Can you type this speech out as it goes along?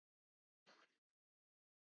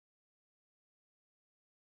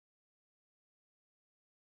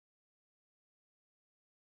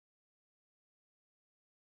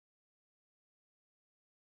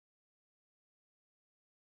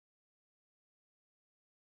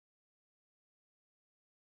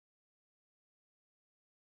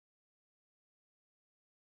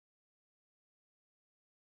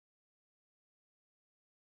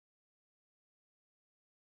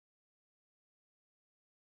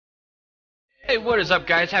Hey, what is up,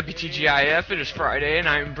 guys? Happy TGIF. It is Friday, and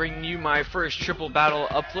I'm bringing you my first triple battle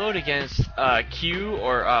upload against Q,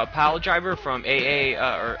 or PileDriver from AA,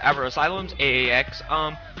 or Avro Asylums,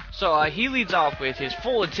 AAX. So he leads off with his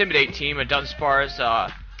full Intimidate team, a Dunsparce,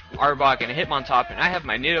 Arbok, and a Hitmontop, and I have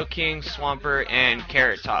my Nidoking, Swampert, and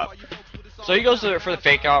Carrot Top. So he goes for the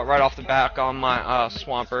fake out right off the back on my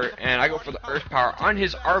Swampert, and I go for the Earth Power on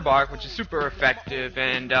his Arbok, which is super effective,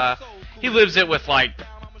 and he lives it with like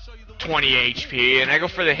 20 HP, and I go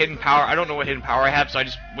for the Hidden Power. I don't know what Hidden Power I have, so I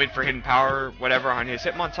just wait for Hidden Power, whatever, on his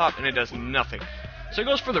Hitmontop, and it does nothing. So he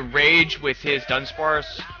goes for the Rage with his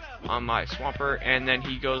Dunsparce on my Swampert, and then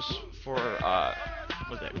he goes for,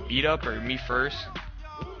 was that Beat Up or Me First?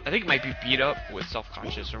 I think it might be Beat Up with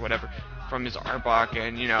Self-Conscious or whatever from his Arbok,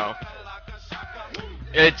 and you know,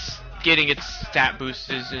 it's getting its stat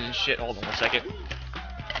boosters and shit. Hold on a second.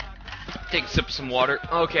 Take a sip of some water.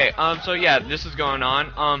 Okay, so yeah, this is going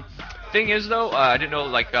on. Thing is though, I didn't know,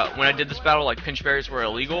 like, when I did this battle, like, pinch berries were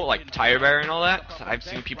illegal, like Pataya Berry and all that. I've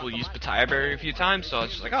seen people use Pataya Berry a few times, so I was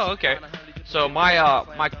just like, oh, okay. So my,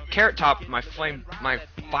 my Carrot Top, my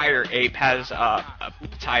Fire Ape has, a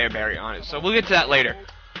Pataya Berry on it, so we'll get to that later.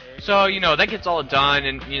 So, you know, that gets all done,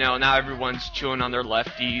 and, you know, now everyone's chewing on their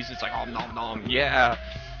lefties. It's like, oh, nom nom, yeah.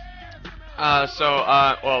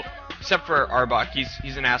 Well, except for Arbok,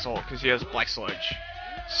 he's an asshole, because he has Black Sludge.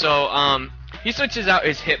 So, he switches out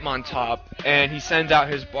his Hitmontop, and he sends out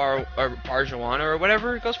his Barjoana or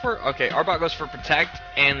whatever it goes for. Okay, Arbok goes for Protect,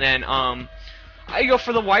 and then, I go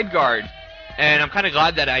for the Wide Guard. And I'm kind of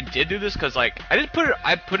glad that I did do this, because, like, I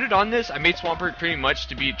put it on this. I made Swampert pretty much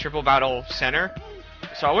to be triple battle center.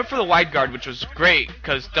 So I went for the Wide Guard, which was great,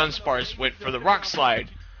 because Dunsparce went for the Rock Slide,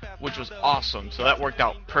 which was awesome. So that worked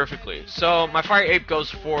out perfectly. So my Fire Ape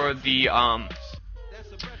goes for the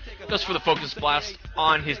Focus Blast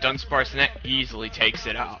on his Dunsparce, and that easily takes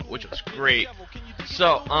it out, which was great.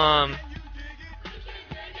 So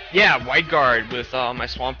yeah, Wide Guard with my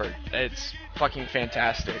Swampert. It's fucking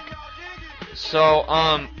fantastic.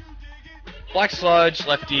 So Black Sludge,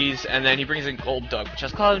 lefties, and then he brings in Gold Duck, which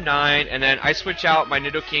has Cloud 9, and then I switch out my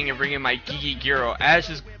Nidoking and bring in my Gigigiro as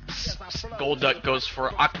his Gold Duck goes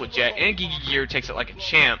for Aqua Jet, and Gigigiro takes it like a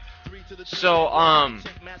champ. So,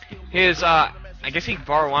 his, I guess he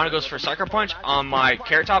Barwana goes for Sucker Punch on my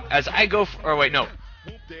Carrot Top, as I go for, or wait, no.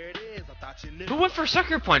 Who went for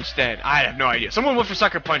Sucker Punch then? I have no idea. Someone went for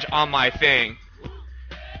Sucker Punch on my thing.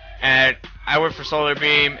 And I went for Solar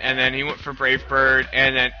Beam, and then he went for Brave Bird,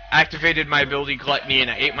 and then activated my ability Gluttony,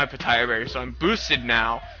 and I ate my Pataya Berry, so I'm boosted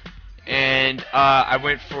now. And I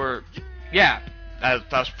went for, yeah, that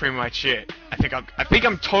was pretty much it. I think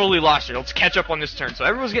I'm totally lost here. Let's catch up on this turn. So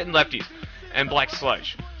everyone's getting lefties and Black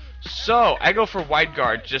Sludge. So I go for Wide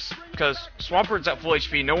Guard just because Swampert's at full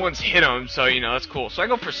HP. No one's hit him, so you know that's cool. So I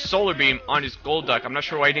go for Solar Beam on his Gold Duck. I'm not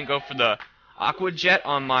sure why he didn't go for the Aqua Jet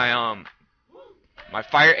on my my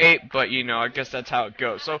Fire Ape, but you know, I guess that's how it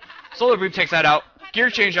goes. So Solar Beam takes that out. Gear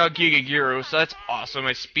change out Gigagiro, so that's awesome.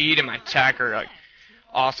 My speed and my attack are like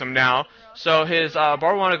awesome now. So his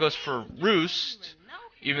Barwana goes for Roost,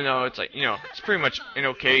 even though it's like, you know, it's pretty much an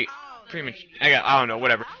okay, I don't know,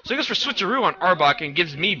 whatever. So he goes for Switcheroo on Arbok and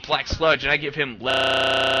gives me Black Sludge, and I give him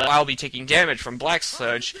I'll be taking damage from Black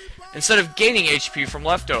Sludge instead of gaining HP from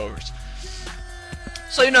leftovers.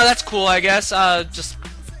 So you know, that's cool, I guess. Just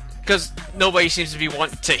because nobody seems to be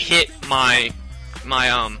wanting to hit my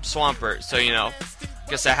Swampert, so you know,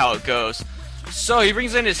 guess that's how it goes. So he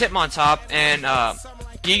brings in his Hitmontop, and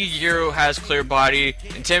Gigagiro has Clear Body,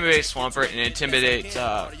 Intimidates Swampert, and Intimidates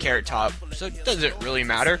Carrot Top, so it doesn't really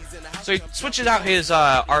matter. So he switches out his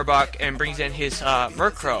Arbok and brings in his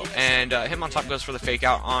Murkrow, and Hitmontop goes for the Fake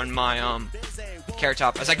Out on my Carrot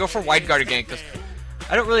Top, as I go for Wide Guard again, because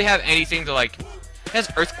I don't really have anything to, like, it has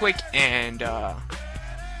Earthquake and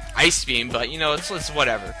Ice Beam, but you know, it's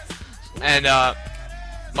whatever. And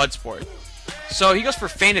Mud Sport. So he goes for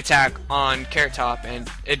Feint Attack on Carrot Top, and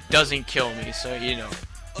it doesn't kill me, so you know,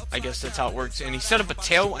 I guess that's how it works. And he set up a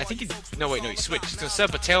tail. I think he switched. He's gonna set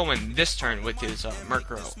up a Tailwind this turn with his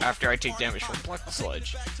Murkrow after I take damage from Black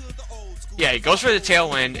Sludge. Yeah, he goes for the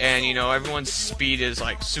Tailwind, and you know, everyone's speed is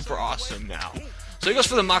like super awesome now. So he goes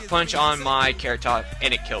for the Mach Punch on my Carrot Top,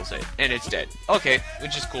 and it kills it, and it's dead. Okay,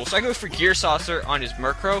 which is cool. So I go for Gear Saucer on his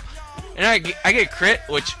Murkrow, and I get crit,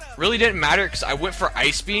 which really didn't matter because I went for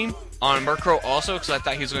Ice Beam on Murkrow also, because I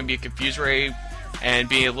thought he was going to be a Confuse Ray and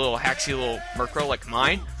be a little haxy little Murkrow like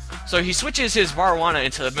mine. So he switches his Barwana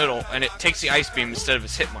into the middle, and it takes the Ice Beam instead of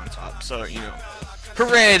his Hitmontop. So, you know,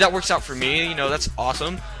 hooray, that works out for me. You know, that's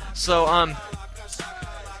awesome. So,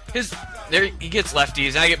 there he gets lefties,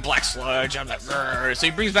 and I get Black Sludge. I'm like, Rrr. So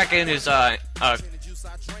he brings back in his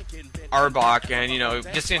Arbok, and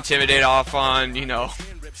gets intimidated off on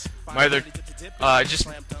my other just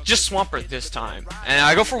Swampert this time, and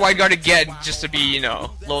I go for Wide Guard again just to be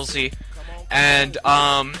lolzy, and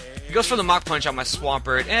he goes for the Mach Punch on my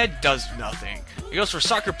Swampert, and it does nothing. He goes for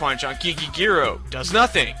Sucker Punch on Gigigiro, does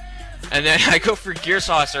nothing, and then I go for Gear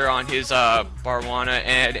Saucer on his Barwana,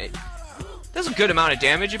 and it does a good amount of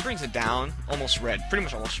damage. It brings it down, almost red, pretty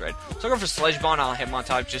much almost red. So I go for Sledge Bomb on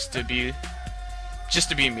Hitmontop just to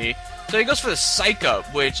be me. So he goes for the Psych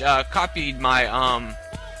Up, which copied my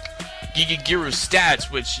Gigigiru's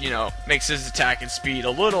stats, which makes his attack and speed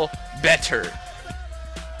a little better.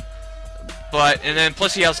 And then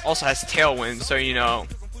plus he also has Tailwind, so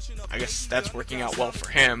I guess that's working out well for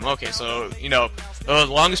him. Okay, so the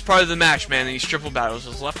longest part of the match, man, these triple battles,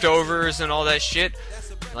 those leftovers and all that shit,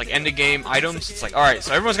 like end of game items. It's like, alright,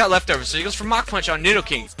 so everyone's got leftovers. So he goes for Mach Punch on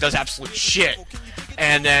Nidoking, does absolute shit.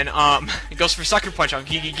 And then he goes for Sucker Punch on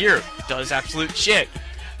Gigigiru, does absolute shit.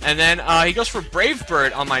 And then he goes for Brave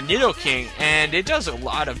Bird on my Nidoking, and it does a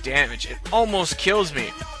lot of damage. It almost kills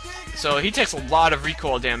me. So he takes a lot of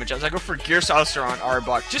recoil damage as I go for Gear Saucer on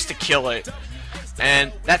Arbok just to kill it.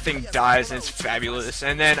 And that thing dies, and it's fabulous.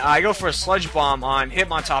 And then I go for a Sludge Bomb on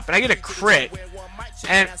Hitmontop, and I get a crit.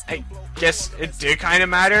 And I guess it did kind of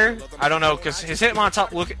matter. I don't know, because his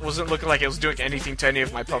Hitmontop wasn't looking like it was doing anything to any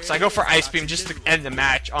of my pokes. So I go for Ice Beam just to end the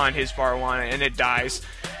match on his Barwana, and it dies.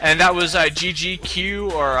 And that was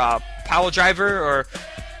GGQ or PileDriver, or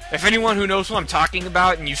if anyone who knows what I'm talking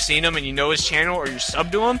about and you've seen him and you know his channel or you're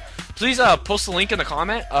subbed to him, please post the link in the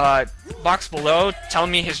comment box below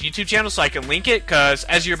telling me his YouTube channel so I can link it, because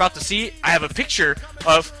as you're about to see, I have a picture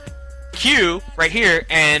of Q right here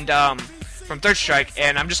and from Third Strike,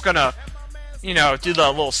 and I'm just gonna do the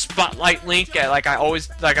little spotlight link like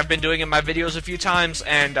I've been doing in my videos a few times,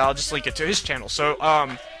 and I'll just link it to his channel. So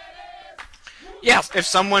yeah, if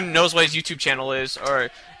someone knows what his YouTube channel is, or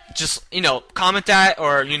just comment that,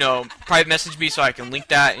 or private message me so I can link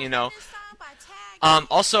that.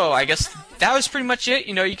 Also, I guess that was pretty much it.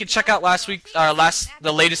 You can check out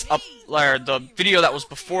the latest the video that was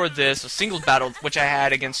before this, a singles battle which I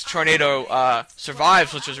had against Tornado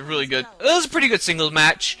Survives, which was really good. It was a pretty good singles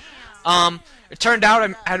match. It turned out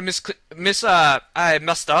I had I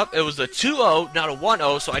messed up. It was a 2-0, not a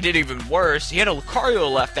 1-0, so I did even worse. He had a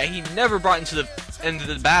Lucario left that he never brought into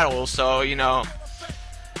the battle, so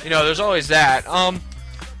there's always that.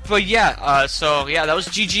 But yeah, so yeah, that was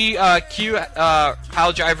GGQ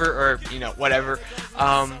PileDriver, or whatever.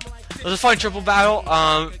 It was a fun triple battle.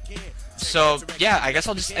 So yeah, I guess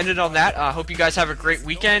I'll just end it on that. Hope you guys have a great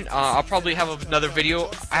weekend. I'll probably have another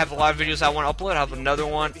video. I have a lot of videos I want to upload. I'll have another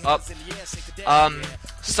one up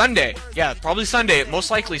Sunday. Yeah, probably Sunday.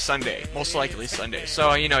 Most likely Sunday.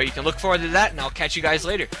 So you can look forward to that, and I'll catch you guys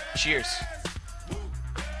later. Cheers.